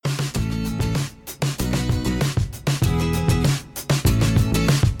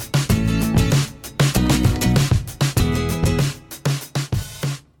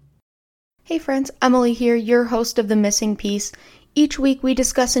friends, Emily here, your host of The Missing Piece. Each week we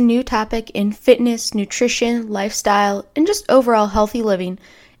discuss a new topic in fitness, nutrition, lifestyle, and just overall healthy living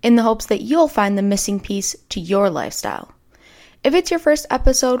in the hopes that you'll find the missing piece to your lifestyle. If it's your first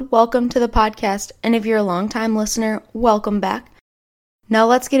episode, welcome to the podcast, and if you're a longtime listener, welcome back. Now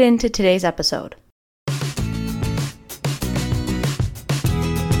let's get into today's episode.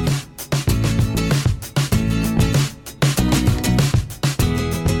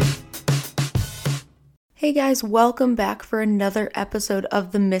 Hey guys, welcome back for another episode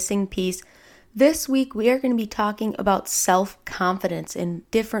of The Missing Piece. This week we are going to be talking about self-confidence and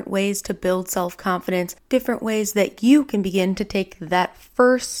different ways to build self-confidence, different ways that you can begin to take that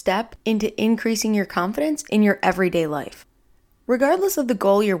first step into increasing your confidence in your everyday life. Regardless of the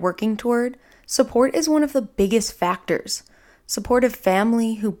goal you're working toward, support is one of the biggest factors. Supportive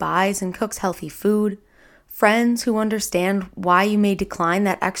family who buys and cooks healthy food, friends who understand why you may decline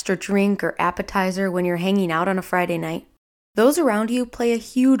that extra drink or appetizer when you're hanging out on a Friday night. Those around you play a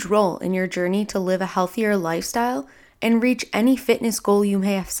huge role in your journey to live a healthier lifestyle and reach any fitness goal you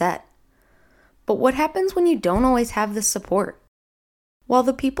may have set. But what happens when you don't always have this support? While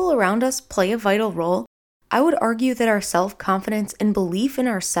the people around us play a vital role, I would argue that our self-confidence and belief in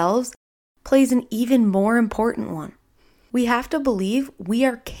ourselves plays an even more important one. We have to believe we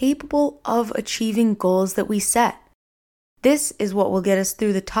are capable of achieving goals that we set. This is what will get us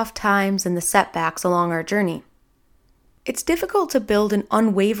through the tough times and the setbacks along our journey. It's difficult to build an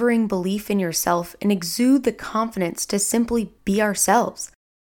unwavering belief in yourself and exude the confidence to simply be ourselves.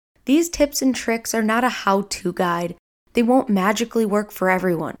 These tips and tricks are not a how-to guide. They won't magically work for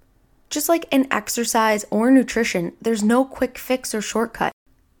everyone. Just like in exercise or nutrition, there's no quick fix or shortcut.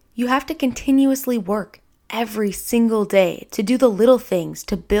 You have to continuously work every single day to do the little things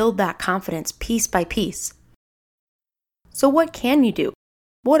to build that confidence piece by piece. So what can you do?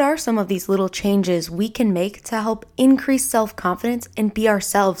 What are some of these little changes we can make to help increase self-confidence and be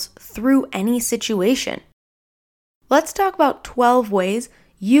ourselves through any situation? Let's talk about 12 ways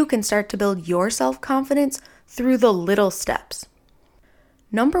you can start to build your self-confidence through the little steps.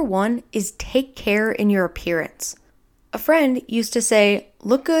 Number 1 is take care in your appearance. A friend used to say,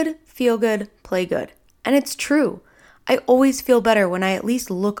 look good, feel good, play good. And it's true. I always feel better when I at least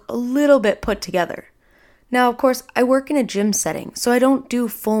look a little bit put together. Now, of course, I work in a gym setting, so I don't do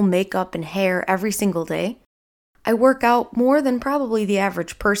full makeup and hair every single day. I work out more than probably the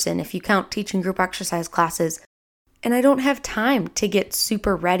average person if you count teaching group exercise classes, and I don't have time to get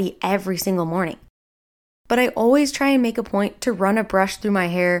super ready every single morning. But I always try and make a point to run a brush through my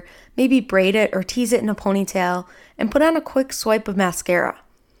hair, maybe braid it or tease it in a ponytail, and put on a quick swipe of mascara.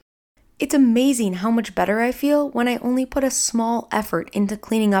 It's amazing how much better I feel when I only put a small effort into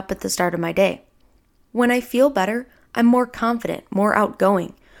cleaning up at the start of my day. When I feel better, I'm more confident, more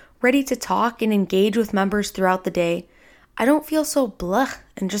outgoing, ready to talk and engage with members throughout the day. I don't feel so blah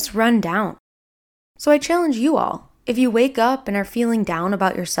and just run down. So I challenge you all, if you wake up and are feeling down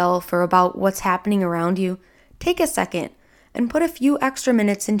about yourself or about what's happening around you, take a second and put a few extra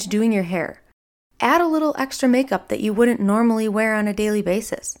minutes into doing your hair. Add a little extra makeup that you wouldn't normally wear on a daily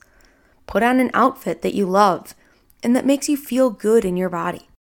basis. Put on an outfit that you love and that makes you feel good in your body.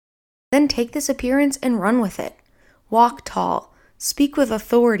 Then take this appearance and run with it. Walk tall, speak with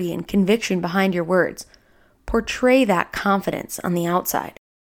authority and conviction behind your words. Portray that confidence on the outside.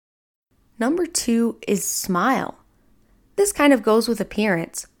 Number 2 is smile. This kind of goes with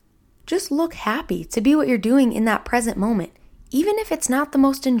appearance. Just look happy to be what you're doing in that present moment, even if it's not the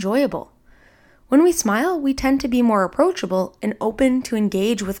most enjoyable. When we smile, we tend to be more approachable and open to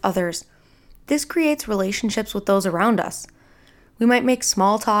engage with others. This creates relationships with those around us. We might make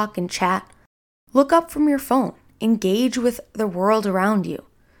small talk and chat. Look up from your phone. Engage with the world around you.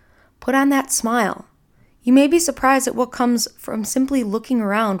 Put on that smile. You may be surprised at what comes from simply looking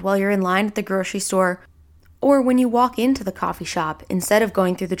around while you're in line at the grocery store or when you walk into the coffee shop instead of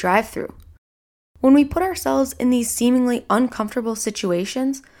going through the drive-thru. When we put ourselves in these seemingly uncomfortable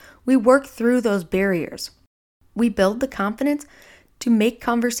situations, we work through those barriers. We build the confidence to make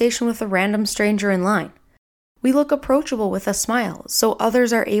conversation with a random stranger in line. We look approachable with a smile, so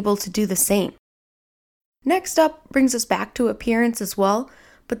others are able to do the same. Next up brings us back to appearance as well,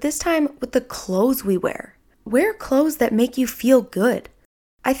 but this time with the clothes we wear. Wear clothes that make you feel good.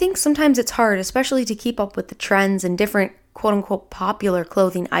 I think sometimes it's hard, especially to keep up with the trends and different quote-unquote popular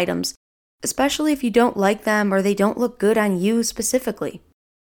clothing items, especially if you don't like them or they don't look good on you specifically.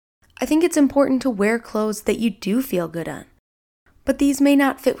 I think it's important to wear clothes that you do feel good on. But these may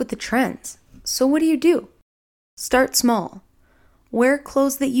not fit with the trends. So what do? Start small. Wear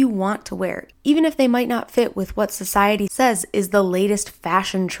clothes that you want to wear, even if they might not fit with what society says is the latest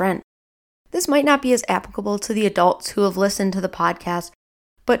fashion trend. This might not be as applicable to the adults who have listened to the podcast,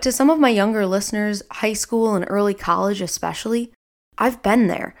 but to some of my younger listeners, high school and early college especially, I've been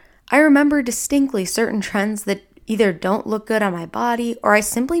there. I remember distinctly certain trends that either don't look good on my body or I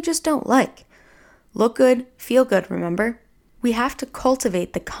simply just don't like. Look good, feel good, remember? We have to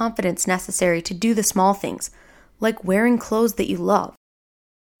cultivate the confidence necessary to do the small things, like wearing clothes that you love.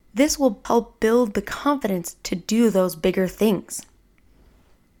 This will help build the confidence to do those bigger things.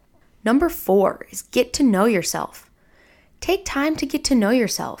 Number 4 is get to know yourself. Take time to get to know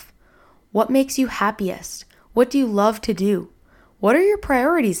yourself. What makes you happiest? What do you love to do? What are your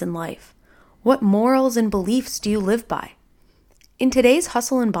priorities in life? What morals and beliefs do you live by? In today's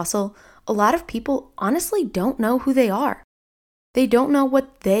hustle and bustle, a lot of people honestly don't know who they are. They don't know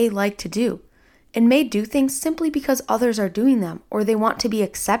what they like to do and may do things simply because others are doing them or they want to be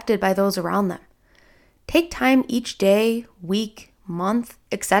accepted by those around them. Take time each day, week, month,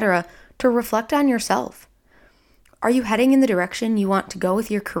 etc. to reflect on yourself. Are you heading in the direction you want to go with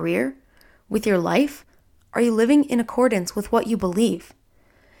your career? With your life? Are you living in accordance with what you believe?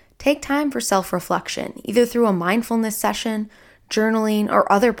 Take time for self-reflection, either through a mindfulness session, journaling,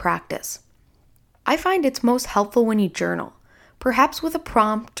 or other practice. I find it's most helpful when you journal, perhaps with a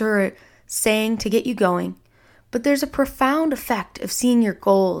prompt or a saying to get you going, but there's a profound effect of seeing your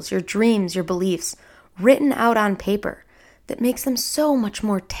goals, your dreams, your beliefs written out on paper that makes them so much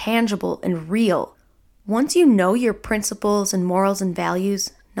more tangible and real. Once you know your principles and morals and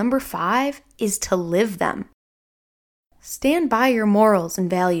values, number 5 is to live them. Stand by your morals and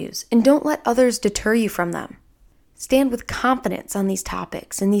values and don't let others deter you from them. Stand with confidence on these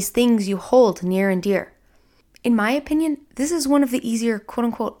topics and these things you hold near and dear. In my opinion, this is one of the easier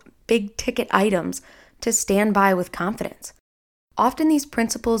quote-unquote big ticket items to stand by with confidence. Often these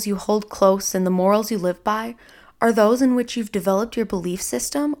principles you hold close and the morals you live by are those in which you've developed your belief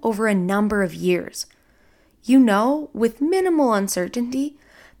system over a number of years. You know, with minimal uncertainty,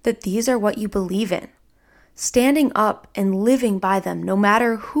 that these are what you believe in. Standing up and living by them, no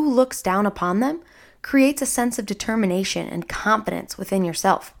matter who looks down upon them, creates a sense of determination and confidence within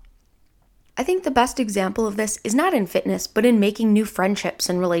yourself. I think the best example of this is not in fitness, but in making new friendships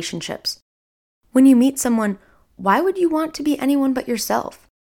and relationships. When you meet someone, why would you want to be anyone but yourself?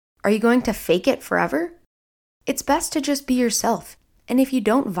 Are you going to fake it forever? It's best to just be yourself. And if you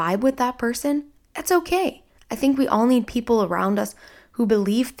don't vibe with that person, that's okay. I think we all need people around us who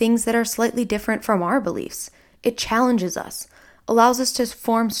believe things that are slightly different from our beliefs. It challenges us, allows us to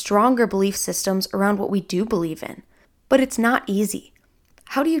form stronger belief systems around what we do believe in. But it's not easy.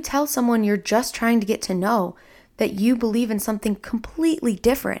 How do you tell someone you're just trying to get to know that you believe in something completely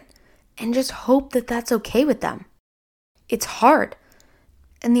different and just hope that that's okay with them? It's hard.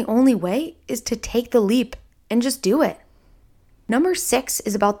 And the only way is to take the leap and just do it. Number 6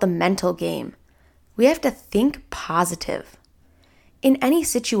 is about the mental game. We have to think positive. In any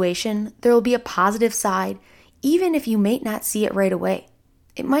situation, there will be a positive side, even if you may not see it right away.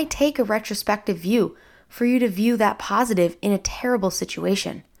 It might take a retrospective view for you to view that positive in a terrible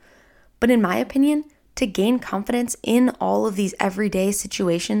situation. But in my opinion, to gain confidence in all of these everyday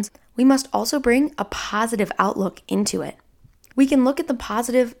situations, we must also bring a positive outlook into it. We can look at the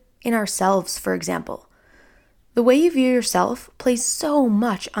positive in ourselves, for example. The way you view yourself plays so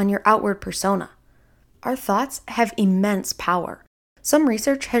much on your outward persona. Our thoughts have immense power. Some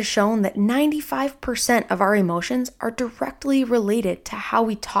research has shown that 95% of our emotions are directly related to how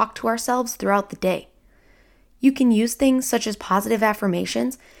we talk to ourselves throughout the day. You can use things such as positive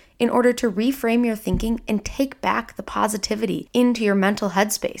affirmations in order to reframe your thinking and take back the positivity into your mental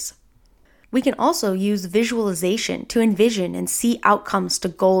headspace. We can also use visualization to envision and see outcomes to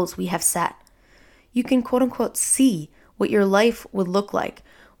goals we have set. You can quote-unquote see what your life would look like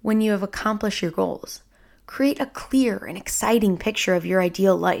when you have accomplished your goals. Create a clear and exciting picture of your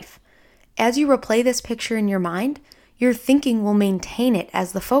ideal life. As you replay this picture in your mind, your thinking will maintain it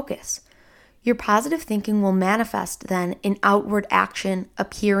as the focus. Your positive thinking will manifest then in outward action,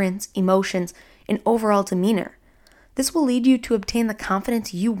 appearance, emotions, and overall demeanor. This will lead you to obtain the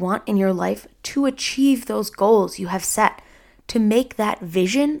confidence you want in your life to achieve those goals you have set, to make that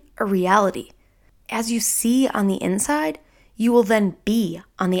vision a reality. As you see on the inside, you will then be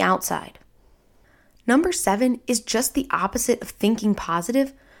on the outside. Number 7 is just the opposite of thinking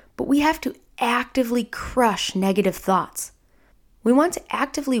positive, but we have to actively crush negative thoughts. We want to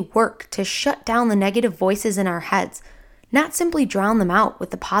actively work to shut down the negative voices in our heads, not simply drown them out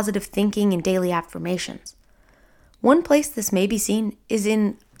with the positive thinking and daily affirmations. One place this may be seen is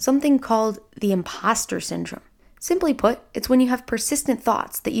in something called the imposter syndrome. Simply put, it's when you have persistent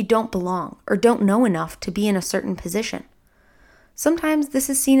thoughts that you don't belong or don't know enough to be in a certain position. Sometimes this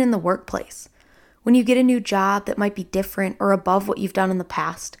is seen in the workplace. When you get a new job that might be different or above what you've done in the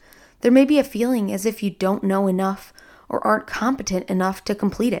past, there may be a feeling as if you don't know enough or aren't competent enough to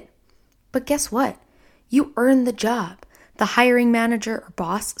complete it. But guess what? You earned the job. The hiring manager or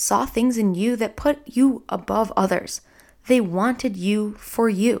boss saw things in you that put you above others. They wanted you for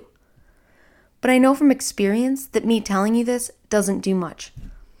you. But I know from experience that me telling you this doesn't do much.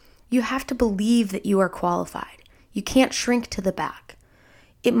 You have to believe that you are qualified. You can't shrink to the back.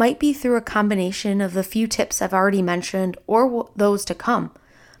 It might be through a combination of the few tips I've already mentioned or those to come,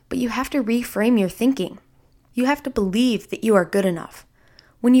 but you have to reframe your thinking. You have to believe that you are good enough.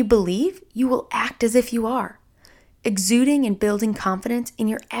 When you believe, you will act as if you are, exuding and building confidence in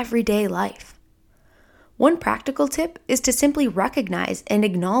your everyday life. One practical tip is to simply recognize and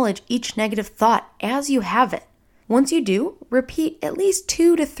acknowledge each negative thought as you have it. Once you do, repeat at least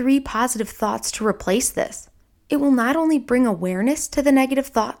 2 to 3 positive thoughts to replace this. It will not only bring awareness to the negative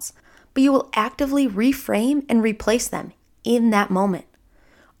thoughts, but you will actively reframe and replace them in that moment.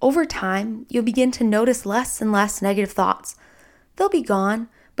 Over time, you'll begin to notice less and less negative thoughts. They'll be gone,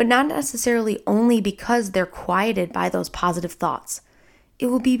 but not necessarily only because they're quieted by those positive thoughts. It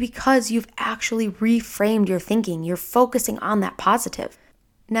will be because you've actually reframed your thinking. You're focusing on that positive.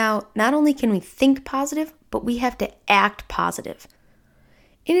 Now, not only can we think positive, but we have to act positive.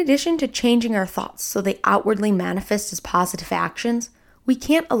 In addition to changing our thoughts so they outwardly manifest as positive actions, we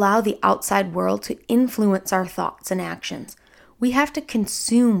can't allow the outside world to influence our thoughts and actions. We have to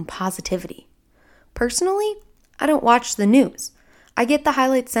consume positivity. Personally, I don't watch the news. I get the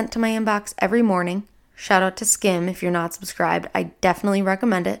highlights sent to my inbox every morning. Shout out to Skim if you're not subscribed. I definitely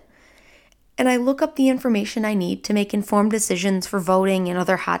recommend it. And I look up the information I need to make informed decisions for voting and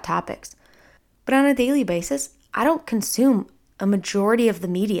other hot topics. But on a daily basis, I don't consume a majority of the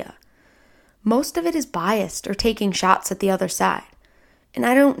media. Most of it is biased or taking shots at the other side. And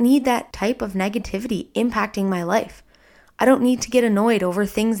I don't need that type of negativity impacting my life. I don't need to get annoyed over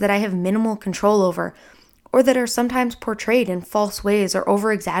things that I have minimal control over or that are sometimes portrayed in false ways or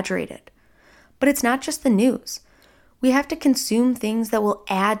over-exaggerated. But it's not just the news. We have to consume things that will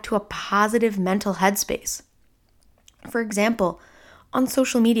add to a positive mental headspace. For example, on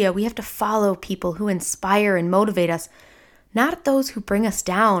social media, we have to follow people who inspire and motivate us, not those who bring us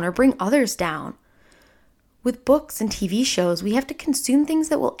down or bring others down. With books and TV shows, we have to consume things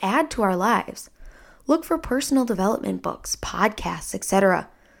that will add to our lives. Look for personal development books, podcasts, etc.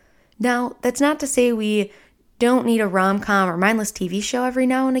 Now, that's not to say we don't need a rom-com or mindless TV show every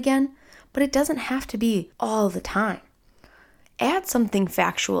now and again, but it doesn't have to be all the time. Add something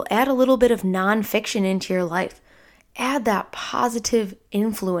factual, add a little bit of nonfiction into your life. Add that positive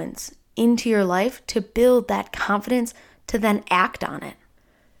influence into your life to build that confidence to then act on it.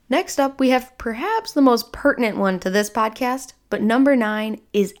 Next up, we have perhaps the most pertinent one to this podcast, but number 9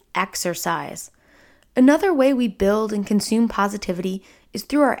 is exercise. Another way we build and consume positivity is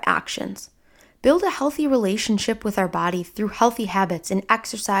through our actions. Build a healthy relationship with our body through healthy habits in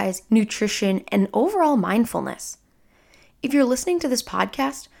exercise, nutrition, and overall mindfulness. If you're listening to this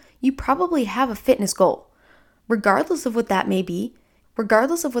podcast, you probably have a fitness goal. Regardless of what that may be,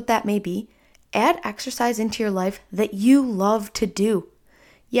 add exercise into your life that you love to do.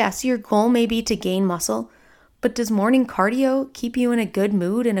 Yes, your goal may be to gain muscle, but does morning cardio keep you in a good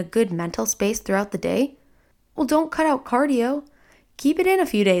mood and a good mental space throughout the day? Well, don't cut out cardio. Keep it in a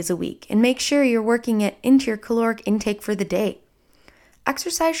few days a week and make sure you're working it into your caloric intake for the day.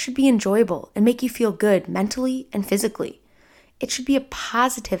 Exercise should be enjoyable and make you feel good mentally and physically. It should be a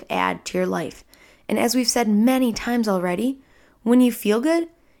positive add to your life. And as we've said many times already, when you feel good,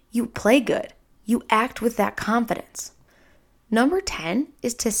 you play good. You act with that confidence. Number 10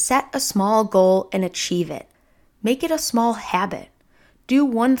 is to set a small goal and achieve it. Make it a small habit. Do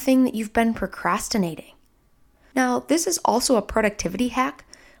one thing that you've been procrastinating. Now, this is also a productivity hack,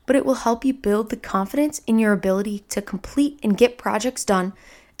 but it will help you build the confidence in your ability to complete and get projects done,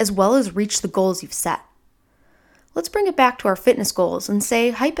 as well as reach the goals you've set. Let's bring it back to our fitness goals and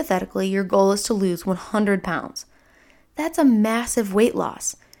say, hypothetically, your goal is to lose 100 pounds. That's a massive weight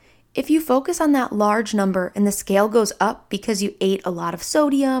loss. If you focus on that large number and the scale goes up because you ate a lot of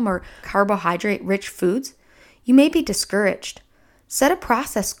sodium or carbohydrate-rich foods, you may be discouraged. Set a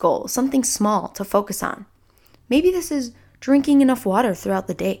process goal, something small to focus on. Maybe this is drinking enough water throughout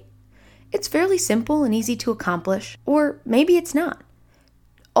the day. It's fairly simple and easy to accomplish, or maybe it's not.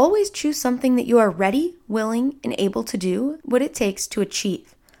 Always choose something that you are ready, willing, and able to do what it takes to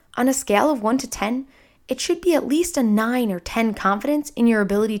achieve. On a scale of 1 to 10, it should be at least a 9 or 10 confidence in your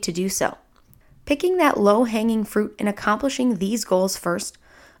ability to do so. Picking that low-hanging fruit and accomplishing these goals first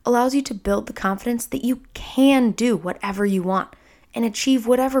allows you to build the confidence that you can do whatever you want, and achieve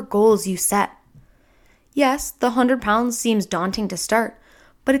whatever goals you set. Yes, the 100 pounds seems daunting to start,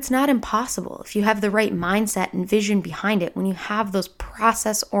 but it's not impossible if you have the right mindset and vision behind it when you have those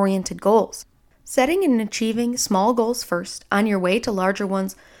process-oriented goals. Setting and achieving small goals first on your way to larger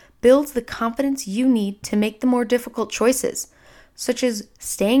ones builds the confidence you need to make the more difficult choices, such as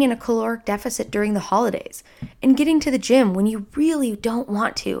staying in a caloric deficit during the holidays and getting to the gym when you really don't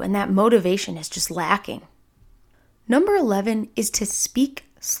want to and that motivation is just lacking. Number 11 is to speak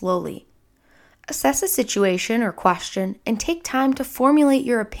slowly. Assess a situation or question and take time to formulate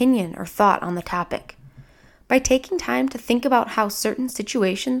your opinion or thought on the topic. By taking time to think about how certain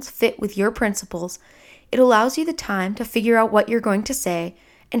situations fit with your principles, it allows you the time to figure out what you're going to say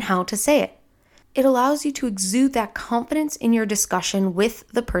and how to say it. It allows you to exude that confidence in your discussion with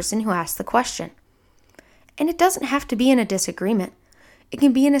the person who asked the question. And it doesn't have to be in a disagreement. It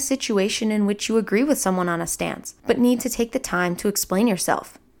can be in a situation in which you agree with someone on a stance, but need to take the time to explain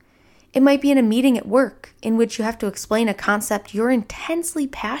yourself. It might be in a meeting at work in which you have to explain a concept you're intensely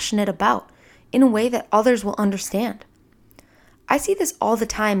passionate about in a way that others will understand. I see this all the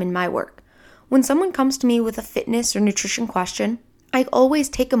time in my work. When someone comes to me with a fitness or nutrition question, I always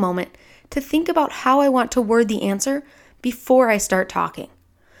take a moment to think about how I want to word the answer before I start talking.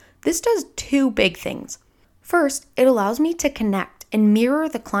 This does two big things. First, it allows me to connect and mirror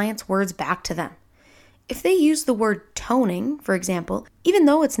the client's words back to them. If they use the word toning, for example, even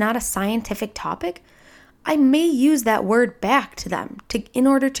though it's not a scientific topic, I may use that word back to them in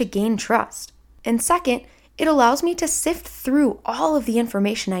order to gain trust. And second, it allows me to sift through all of the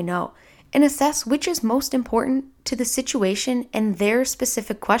information I know and assess which is most important to the situation and their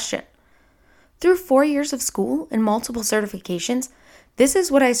specific question. Through 4 years of school and multiple certifications, this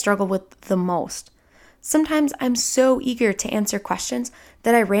is what I struggle with the most. Sometimes I'm so eager to answer questions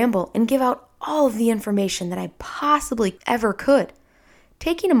that I ramble and give out all of the information that I possibly ever could.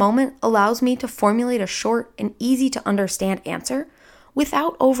 Taking a moment allows me to formulate a short and easy to understand answer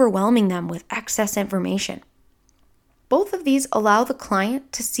without overwhelming them with excess information. Both of these allow the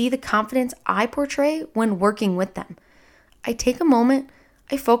client to see the confidence I portray when working with them. I take a moment,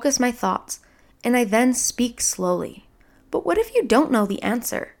 I focus my thoughts, and I then speak slowly. But what if you don't know the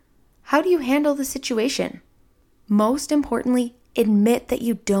answer? How do you handle the situation? Most importantly, admit that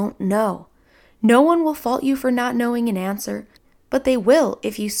you don't know. No one will fault you for not knowing an answer, but they will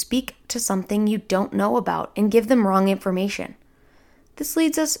if you speak to something you don't know about and give them wrong information. This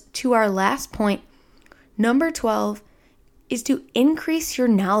leads us to our last point. Number 12 is to increase your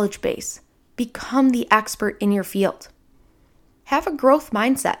knowledge base. Become the expert in your field. Have a growth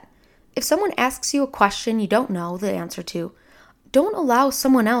mindset. If someone asks you a question you don't know the answer to, don't allow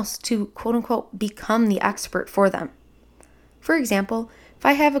someone else to quote-unquote become the expert for them. For example, if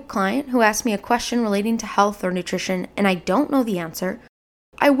I have a client who asks me a question relating to health or nutrition and I don't know the answer,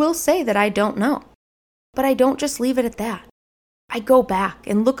 I will say that I don't know. But I don't just leave it at that. I go back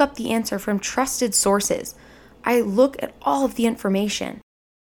and look up the answer from trusted sources. I look at all of the information.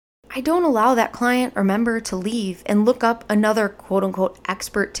 I don't allow that client or member to leave and look up another quote-unquote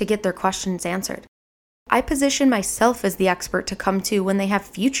expert to get their questions answered. I position myself as the expert to come to when they have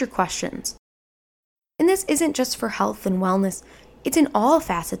future questions. And this isn't just for health and wellness, it's in all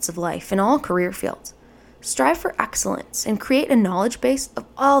facets of life and all career fields. Strive for excellence and create a knowledge base of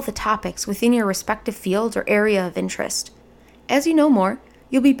all the topics within your respective field or area of interest. As you know more,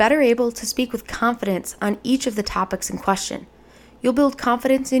 you'll be better able to speak with confidence on each of the topics in question. You'll build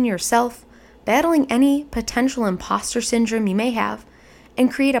confidence in yourself, battling any potential imposter syndrome you may have,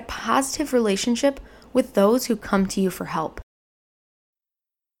 and create a positive relationship with those who come to you for help.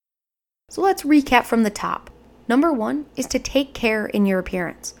 So let's recap from the top. Number 1 is to take care in your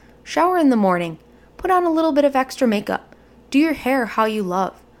appearance. Shower in the morning. Put on a little bit of extra makeup. Do your hair how you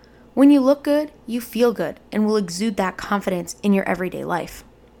love. When you look good, you feel good and will exude that confidence in your everyday life.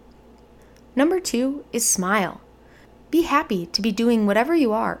 Number 2 is smile. Be happy to be doing whatever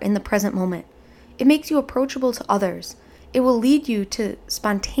you are in the present moment. It makes you approachable to others. It will lead you to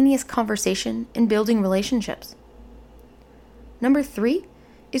spontaneous conversation and building relationships. Number 3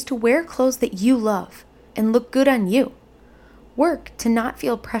 is to wear clothes that you love and look good on you. Work to not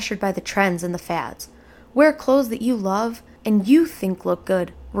feel pressured by the trends and the fads. Wear clothes that you love and you think look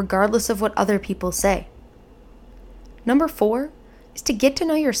good, regardless of what other people say. Number 4 is to get to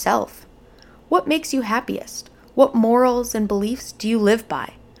know yourself. What makes you happiest? What morals and beliefs do you live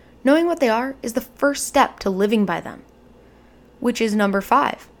by? Knowing what they are is the first step to living by them. Which is number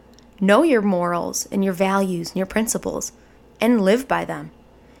 5. Know your morals and your values and your principles and live by them.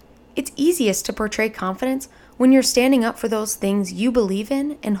 It's easiest to portray confidence when you're standing up for those things you believe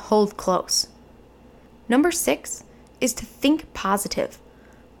in and hold close. Number 6 is to think positive.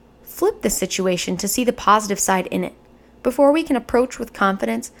 Flip the situation to see the positive side in it. Before we can approach with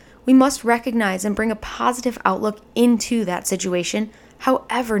confidence, we must recognize and bring a positive outlook into that situation,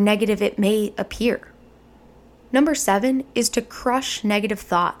 however negative it may appear. Number 7 is to crush negative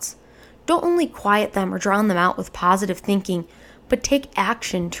thoughts. Don't only quiet them or drown them out with positive thinking, but take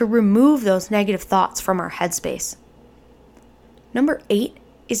action to remove those negative thoughts from our headspace. Number 8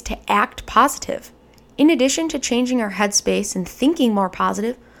 is to act positive. In addition to changing our headspace and thinking more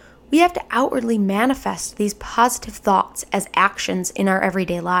positive, we have to outwardly manifest these positive thoughts as actions in our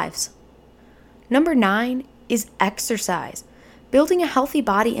everyday lives. Number 9 is exercise. Building a healthy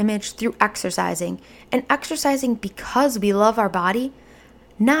body image through exercising, and exercising because we love our body,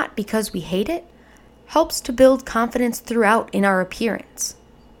 not because we hate it, helps to build confidence throughout in our appearance.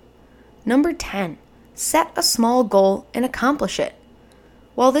 Number 10, set a small goal and accomplish it.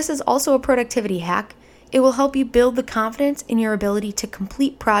 While this is also a productivity hack, it will help you build the confidence in your ability to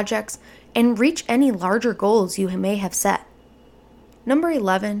complete projects and reach any larger goals you may have set. Number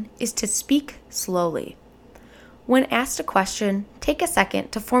 11 is to speak slowly. When asked a question, take a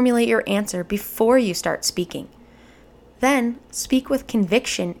second to formulate your answer before you start speaking. Then, speak with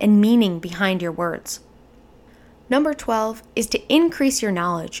conviction and meaning behind your words. Number 12 is to increase your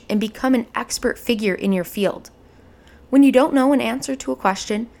knowledge and become an expert figure in your field. When you don't know an answer to a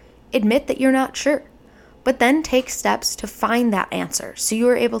question, admit that you're not sure, but then take steps to find that answer so you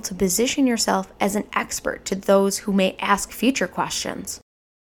are able to position yourself as an expert to those who may ask future questions.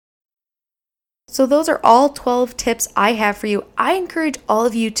 So those are all 12 tips I have for you. I encourage all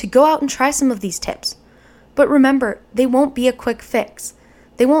of you to go out and try some of these tips. But remember, they won't be a quick fix.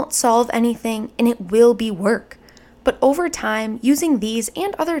 They won't solve anything, and it will be work. But over time, using these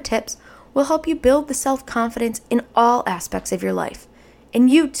and other tips will help you build the self-confidence in all aspects of your life. And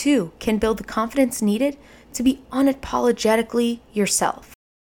you too can build the confidence needed to be unapologetically yourself.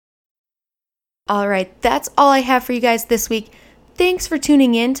 All right, that's all I have for you guys this week. Thanks for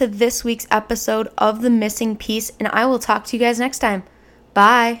tuning in to this week's episode of The Missing Piece, and I will talk to you guys next time.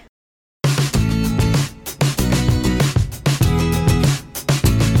 Bye.